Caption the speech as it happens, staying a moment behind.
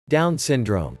Down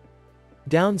syndrome.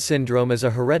 Down syndrome is a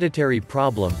hereditary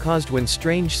problem caused when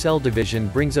strange cell division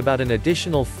brings about an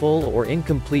additional full or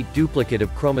incomplete duplicate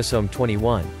of chromosome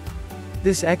 21.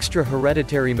 This extra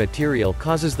hereditary material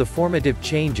causes the formative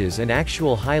changes and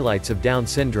actual highlights of Down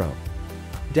syndrome.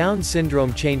 Down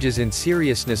syndrome changes in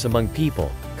seriousness among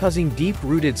people, causing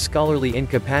deep-rooted scholarly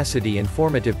incapacity and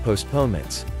formative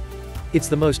postponements. It's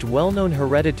the most well-known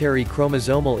hereditary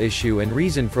chromosomal issue and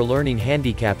reason for learning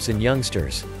handicaps in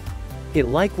youngsters. It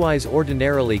likewise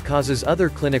ordinarily causes other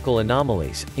clinical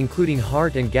anomalies, including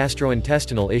heart and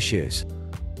gastrointestinal issues.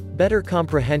 Better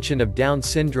comprehension of Down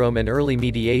syndrome and early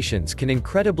mediations can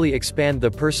incredibly expand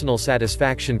the personal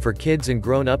satisfaction for kids and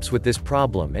grown-ups with this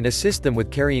problem and assist them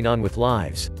with carrying on with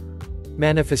lives.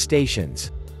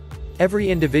 Manifestations. Every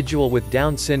individual with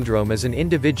Down syndrome as an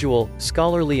individual,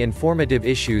 scholarly and formative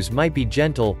issues might be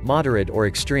gentle, moderate or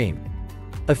extreme.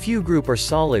 A few group are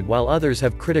solid while others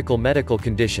have critical medical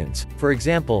conditions, for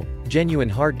example, genuine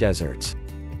heart deserts.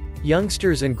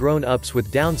 Youngsters and grown-ups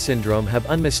with Down syndrome have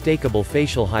unmistakable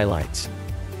facial highlights.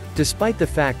 Despite the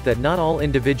fact that not all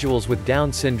individuals with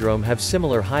Down syndrome have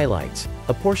similar highlights,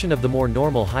 a portion of the more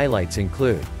normal highlights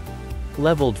include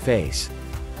leveled face,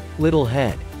 little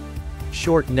head,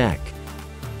 short neck,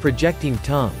 projecting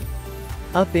tongue,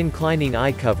 up inclining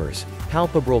eye covers,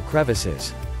 palpebral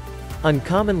crevices,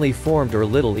 uncommonly formed or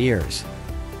little ears,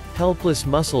 helpless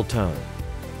muscle tone,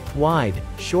 wide,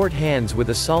 short hands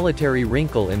with a solitary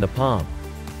wrinkle in the palm,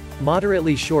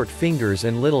 moderately short fingers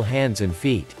and little hands and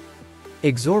feet,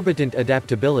 exorbitant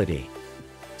adaptability,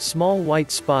 small white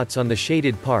spots on the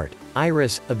shaded part,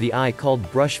 iris, of the eye called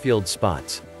Brushfield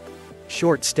spots,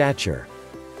 short stature.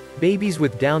 Babies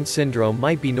with Down syndrome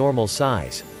might be normal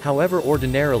size, however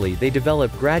ordinarily they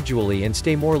develop gradually and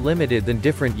stay more limited than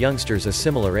different youngsters a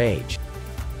similar age.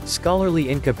 Scholarly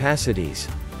incapacities.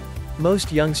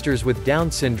 Most youngsters with Down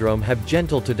syndrome have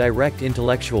gentle to direct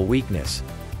intellectual weakness.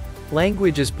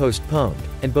 Language is postponed,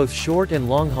 and both short and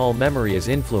long-haul memory is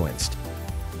influenced.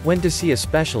 When to see a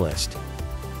specialist.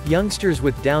 Youngsters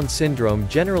with Down syndrome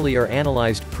generally are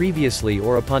analyzed previously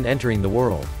or upon entering the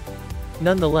world.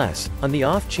 Nonetheless, on the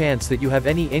off chance that you have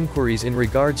any inquiries in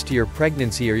regards to your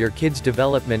pregnancy or your kid's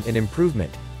development and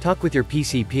improvement, talk with your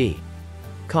PCP.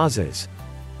 Causes.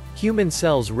 Human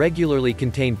cells regularly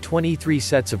contain 23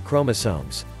 sets of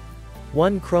chromosomes.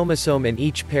 One chromosome in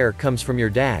each pair comes from your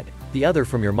dad, the other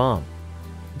from your mom.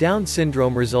 Down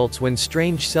syndrome results when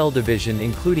strange cell division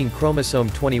including chromosome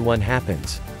 21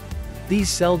 happens. These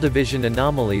cell division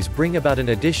anomalies bring about an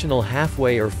additional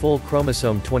halfway or full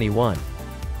chromosome 21.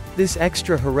 This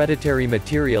extra hereditary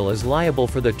material is liable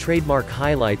for the trademark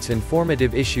highlights and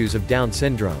formative issues of Down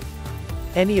syndrome.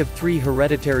 Any of 3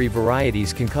 hereditary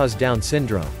varieties can cause Down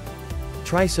syndrome.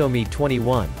 Trisomy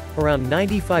 21. Around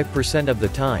 95% of the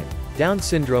time, Down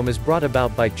syndrome is brought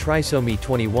about by trisomy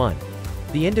 21.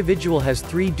 The individual has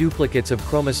 3 duplicates of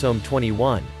chromosome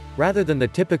 21, rather than the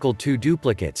typical 2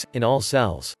 duplicates, in all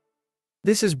cells.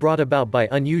 This is brought about by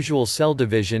unusual cell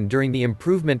division during the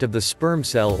improvement of the sperm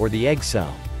cell or the egg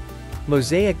cell.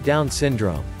 Mosaic Down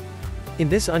syndrome. In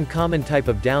this uncommon type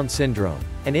of Down syndrome,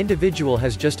 an individual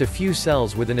has just a few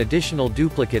cells with an additional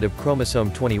duplicate of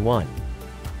chromosome 21.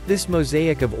 This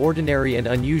mosaic of ordinary and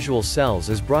unusual cells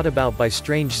is brought about by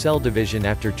strange cell division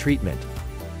after treatment.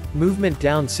 Movement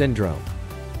Down syndrome.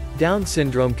 Down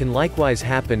syndrome can likewise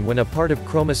happen when a part of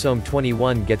chromosome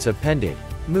 21 gets appended,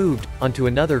 moved, onto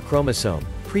another chromosome,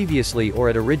 previously or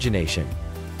at origination.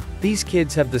 These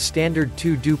kids have the standard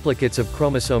 2 duplicates of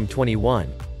chromosome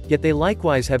 21, yet they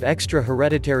likewise have extra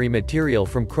hereditary material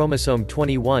from chromosome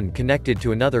 21 connected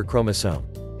to another chromosome.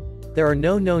 There are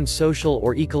no known social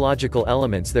or ecological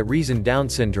elements that reason Down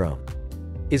syndrome.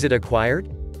 Is it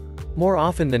acquired? More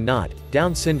often than not,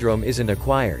 Down syndrome isn't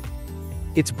acquired.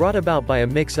 It's brought about by a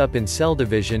mix-up in cell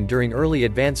division during early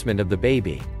advancement of the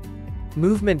baby.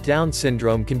 Movement Down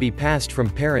syndrome can be passed from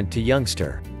parent to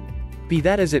youngster. Be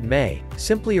that as it may,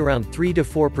 simply around 3 to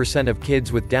 4% of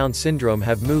kids with Down syndrome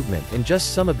have movement and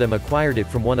just some of them acquired it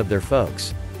from one of their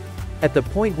folks. At the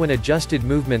point when adjusted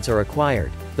movements are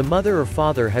acquired, the mother or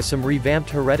father has some revamped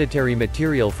hereditary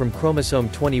material from chromosome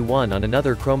 21 on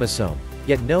another chromosome,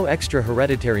 yet no extra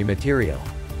hereditary material.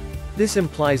 This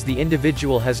implies the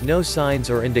individual has no signs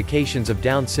or indications of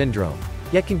Down syndrome,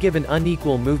 yet can give an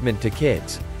unequal movement to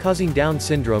kids, causing Down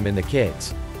syndrome in the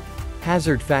kids.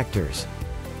 Hazard factors.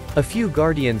 A few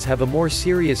guardians have a more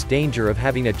serious danger of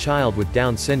having a child with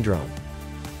Down syndrome.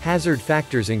 Hazard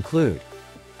factors include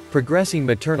progressing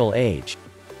maternal age.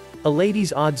 A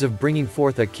lady's odds of bringing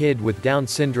forth a kid with Down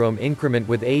syndrome increment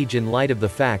with age in light of the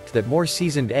fact that more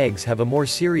seasoned eggs have a more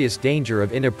serious danger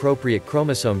of inappropriate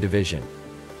chromosome division.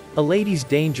 A lady's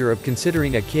danger of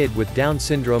considering a kid with Down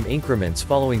syndrome increments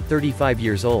following 35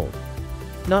 years old.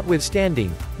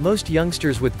 Notwithstanding, most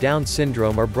youngsters with Down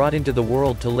syndrome are brought into the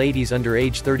world to ladies under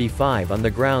age 35 on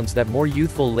the grounds that more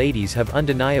youthful ladies have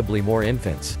undeniably more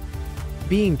infants.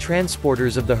 Being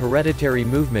transporters of the hereditary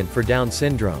movement for Down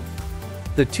syndrome.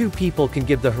 The two people can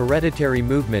give the hereditary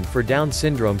movement for Down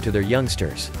syndrome to their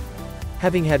youngsters.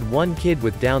 Having had one kid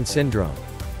with Down syndrome.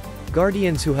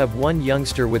 Guardians who have one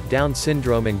youngster with Down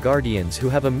syndrome and guardians who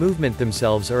have a movement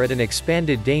themselves are at an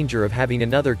expanded danger of having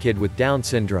another kid with Down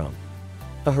syndrome.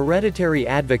 A hereditary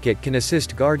advocate can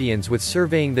assist guardians with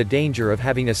surveying the danger of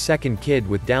having a second kid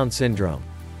with Down syndrome.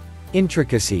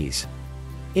 Intricacies.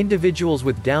 Individuals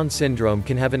with Down syndrome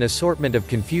can have an assortment of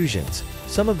confusions,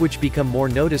 some of which become more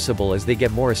noticeable as they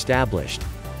get more established.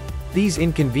 These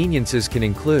inconveniences can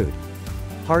include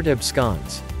heart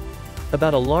abscons.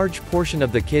 About a large portion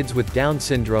of the kids with Down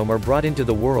syndrome are brought into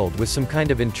the world with some kind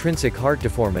of intrinsic heart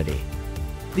deformity.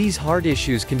 These heart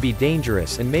issues can be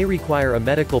dangerous and may require a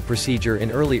medical procedure in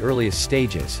earliest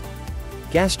stages.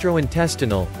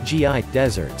 Gastrointestinal, GI,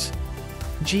 deserts.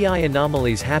 GI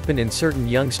anomalies happen in certain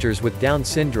youngsters with Down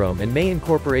syndrome and may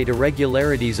incorporate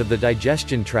irregularities of the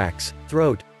digestion tracts,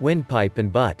 throat, windpipe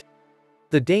and butt.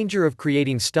 The danger of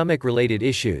creating stomach-related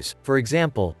issues, for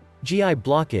example, GI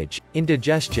blockage,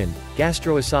 indigestion,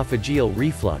 gastroesophageal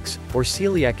reflux, or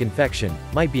celiac infection,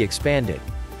 might be expanded.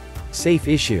 Safe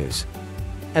issues.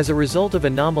 As a result of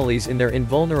anomalies in their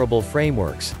invulnerable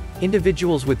frameworks,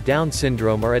 individuals with Down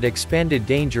syndrome are at expanded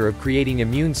danger of creating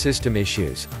immune system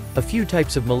issues, a few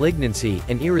types of malignancy,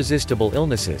 and irresistible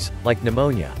illnesses, like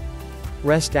pneumonia.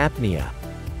 Rest apnea.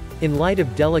 In light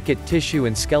of delicate tissue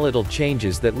and skeletal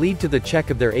changes that lead to the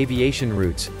check of their aviation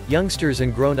routes, youngsters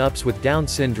and grown-ups with Down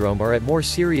syndrome are at more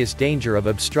serious danger of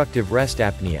obstructive rest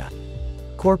apnea.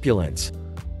 Corpulence.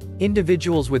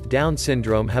 Individuals with Down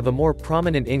syndrome have a more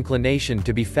prominent inclination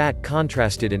to be fat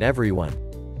contrasted in everyone.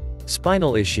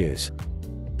 Spinal issues.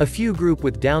 A few group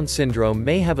with Down syndrome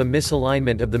may have a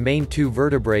misalignment of the main two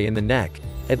vertebrae in the neck,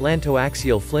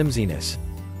 atlantoaxial flimsiness.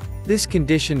 This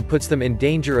condition puts them in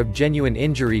danger of genuine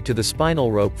injury to the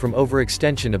spinal rope from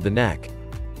overextension of the neck.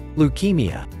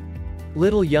 Leukemia.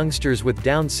 Little youngsters with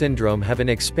Down syndrome have an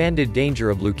expanded danger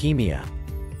of leukemia.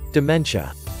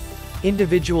 Dementia.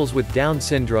 Individuals with Down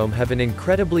syndrome have an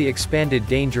incredibly expanded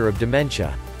danger of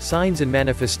dementia. Signs and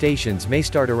manifestations may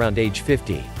start around age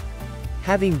 50.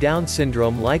 Having Down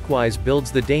syndrome likewise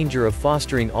builds the danger of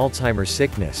fostering Alzheimer's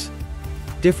sickness.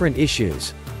 Different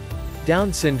issues.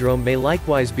 Down syndrome may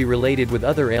likewise be related with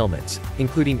other ailments,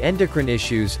 including endocrine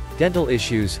issues, dental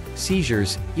issues,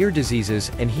 seizures, ear diseases,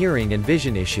 and hearing and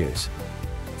vision issues.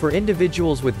 For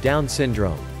individuals with Down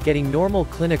syndrome, getting normal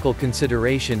clinical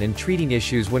consideration and treating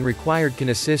issues when required can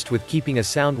assist with keeping a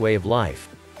sound way of life.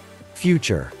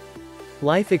 Future.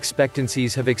 Life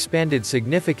expectancies have expanded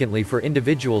significantly for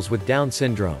individuals with Down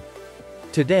syndrome.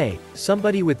 Today,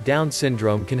 somebody with Down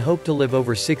syndrome can hope to live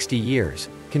over 60 years,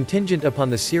 contingent upon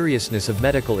the seriousness of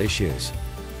medical issues.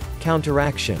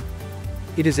 Counteraction.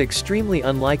 It is extremely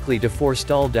unlikely to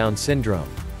forestall Down syndrome.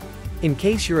 In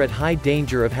case you're at high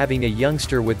danger of having a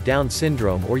youngster with Down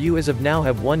syndrome or you as of now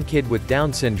have one kid with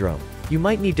Down syndrome, you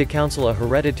might need to counsel a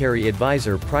hereditary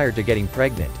advisor prior to getting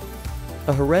pregnant.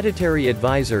 A hereditary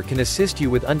advisor can assist you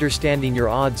with understanding your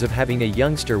odds of having a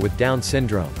youngster with Down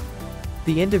syndrome.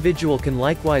 The individual can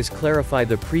likewise clarify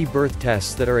the pre-birth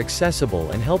tests that are accessible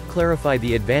and help clarify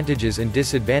the advantages and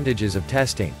disadvantages of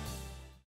testing.